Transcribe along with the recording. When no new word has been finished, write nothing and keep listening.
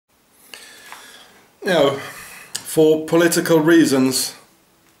you know, for political reasons,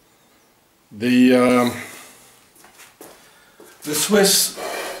 the Swiss,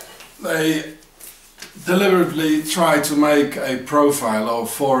 they deliberately try to make a profile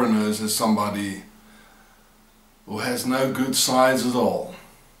of foreigners as somebody who has no good sides at all,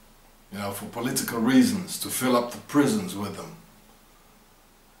 you know, for political reasons, to fill up the prisons with them.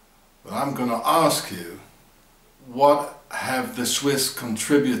 But I'm going to ask you, what have the Swiss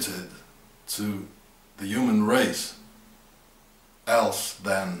contributed to the human race else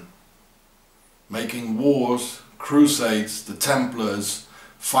than making wars, crusades, the Templars,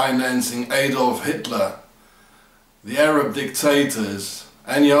 financing Adolf Hitler, the Arab dictators,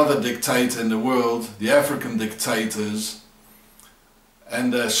 any other dictator in the world, the African dictators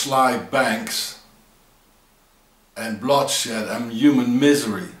and their sly banks and bloodshed and human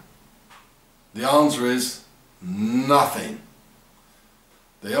misery? The answer is nothing.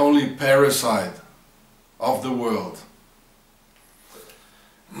 The only parasite of the world.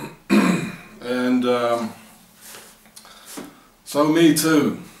 And so me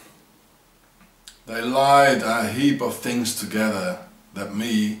too. They lied a heap of things together that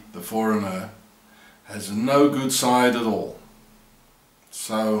me, the foreigner, has no good side at all.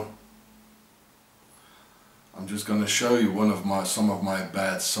 So I'm just going to show you some of my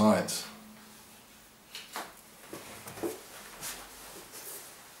bad sides.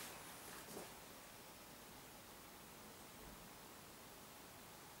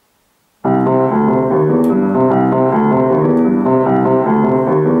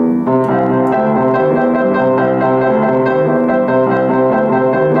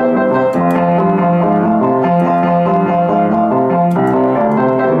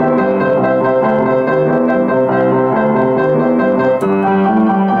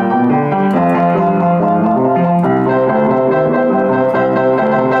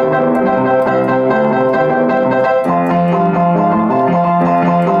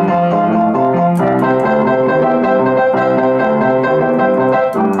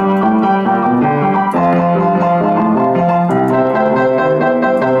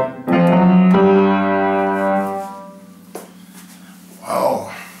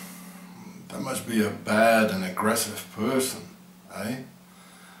 Be a bad and aggressive person, eh?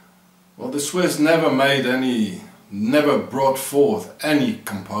 Well, the Swiss never brought forth any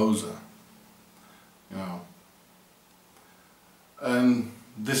composer, you know. And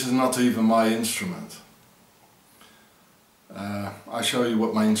this is not even my instrument. I'll show you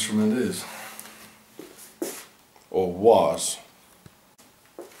what my instrument is. Or was.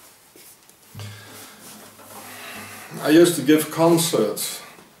 I used to give concerts.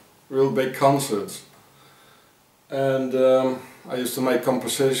 Real big concerts, and I used to make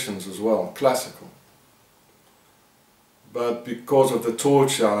compositions as well, classical. But because of the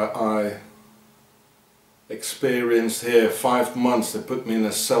torture I experienced here, 5 months, they put me in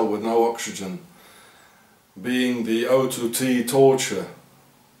a cell with no oxygen, being the O2T torture,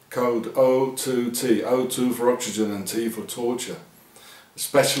 code O2T, O2 for oxygen and T for torture,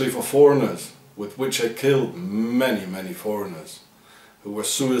 especially for foreigners, with which I killed many foreigners who were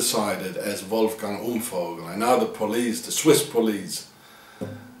suicided as Wolfgang Umvogel. And now the police, the Swiss police,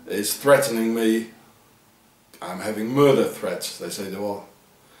 is threatening me. I'm having murder threats. They say, well,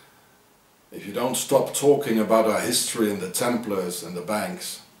 if you don't stop talking about our history and the Templars and the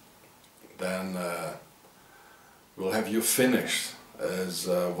banks, then we'll have you finished as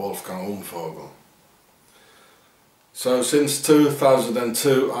Wolfgang Umvogel. So since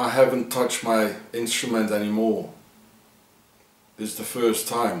 2002 I haven't touched my instrument anymore. This is the first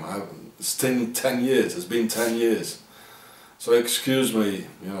time. It's 10 years, it's been 10 years. So excuse me,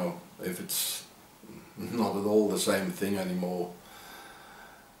 you know, if it's not at all the same thing anymore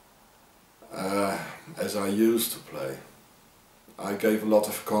as I used to play. I gave a lot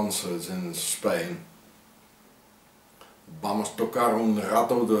of concerts in Spain. Vamos a tocar un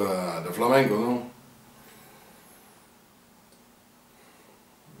rato de flamenco, no?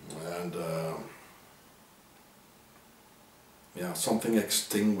 And yeah, something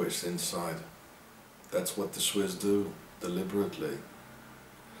extinguished inside. That's what the Swiss do, deliberately.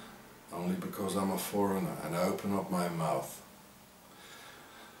 Only because I'm a foreigner and I open up my mouth.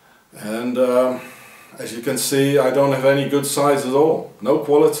 And as you can see, I don't have any good sides at all. No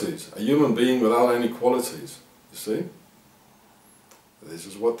qualities. A human being without any qualities. You see? This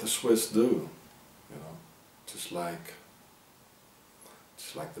is what the Swiss do. You know, just like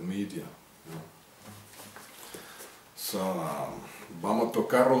the media. You know. So, vamos a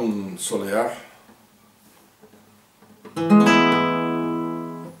tocar un solear.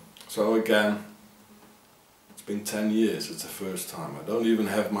 So again, it's been 10 years, it's the first time. I don't even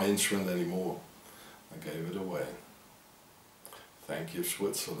have my instrument anymore. gave it away. Thank you,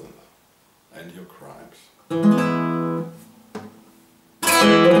 Switzerland, and your crimes.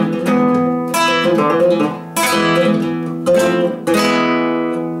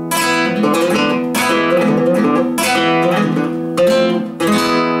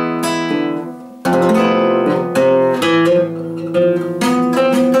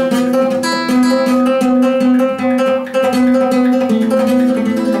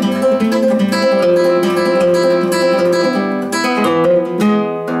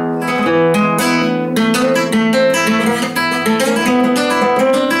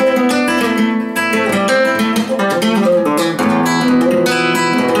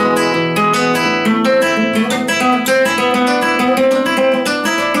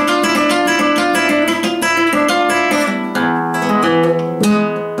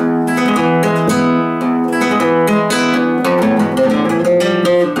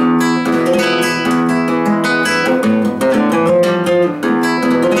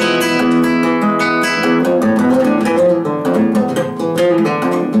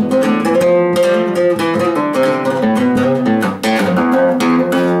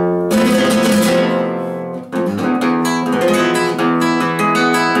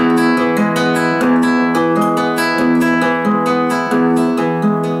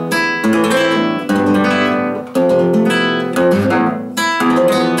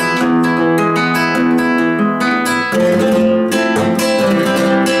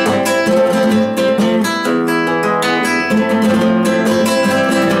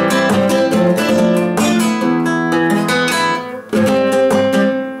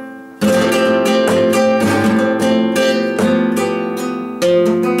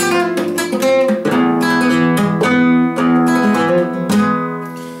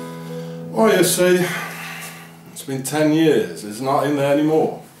 Well, you see, it's been 10 years, it's not in there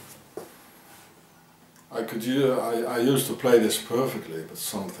anymore. I used to play this perfectly, but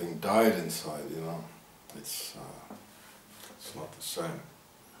something died inside, you know. It's not the same.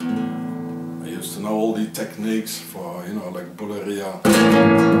 I used to know all the techniques for, you know, like Bulleria.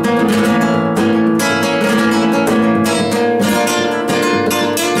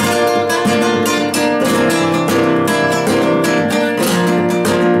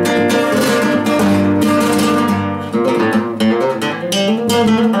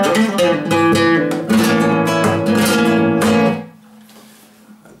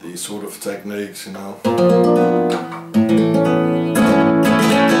 These sort of techniques, you know.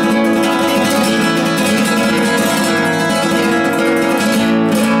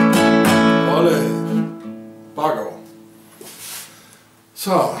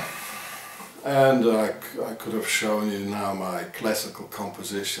 So, and I could have shown you now my classical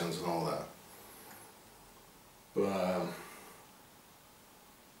compositions and all that, but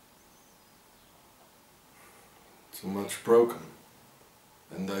too much broken.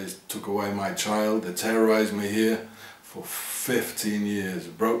 And they took away my child, they terrorized me here for 15 years,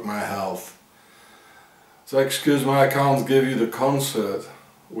 broke my health. So excuse me, I can't give you the concert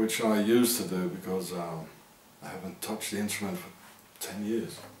which I used to do because I haven't touched the instrument for 10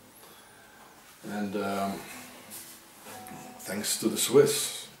 years. And thanks to the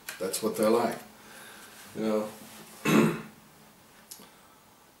Swiss, that's what they're like. You know,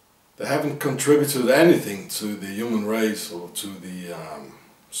 they haven't contributed anything to the human race or to the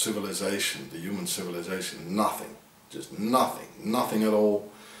civilization, the human civilization, nothing, just nothing, nothing at all,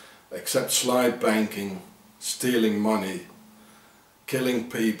 except slide banking, stealing money, killing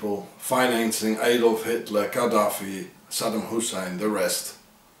people, financing Adolf Hitler, Gaddafi, Saddam Hussein, the rest.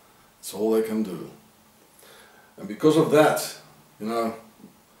 That's all they can do. And because of that, you know,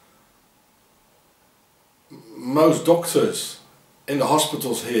 most doctors in the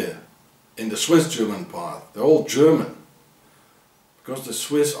hospitals here, in the Swiss German part, they're all German. Because the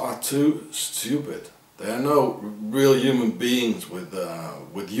Swiss are too stupid. They are no real human beings with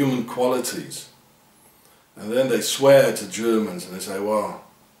human qualities. And then they swear to Germans and they say, well,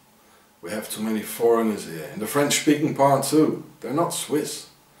 we have too many foreigners here. In the French-speaking part too, they're not Swiss.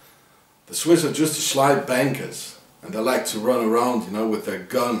 The Swiss are just slide bankers. And they like to run around, you know, with their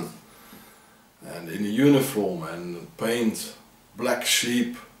gun. And in a uniform and paint black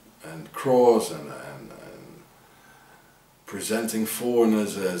sheep and cross and presenting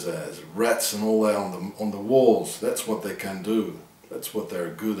foreigners as rats and all that on the walls. That's what they can do. That's what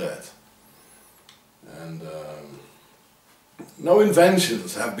they're good at. And no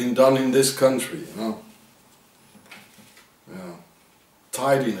inventions have been done in this country, you know.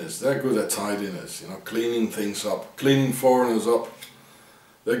 Tidiness, they're good at tidiness, you know, cleaning things up, cleaning foreigners up.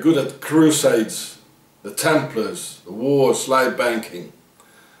 They're good at crusades, the Templars, the war, slide banking.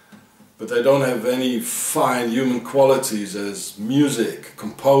 but they don't have any fine human qualities as music,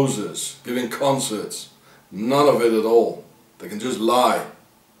 composers, giving concerts. None of it at all. They can just lie.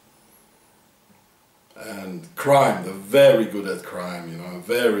 And crime, they're very good at crime, you know,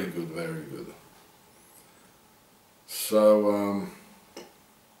 very good, very good. So,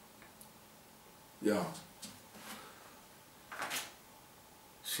 yeah.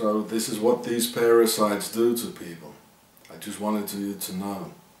 So this is what these parasites do to people. I just wanted you to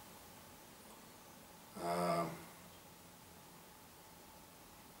know.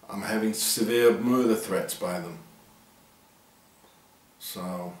 I'm having severe murder threats by them.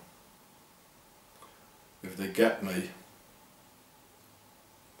 So, if they get me,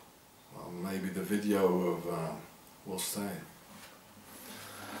 well, maybe the video of will stay.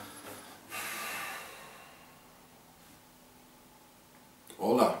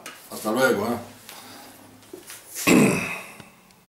 Hola, hasta luego,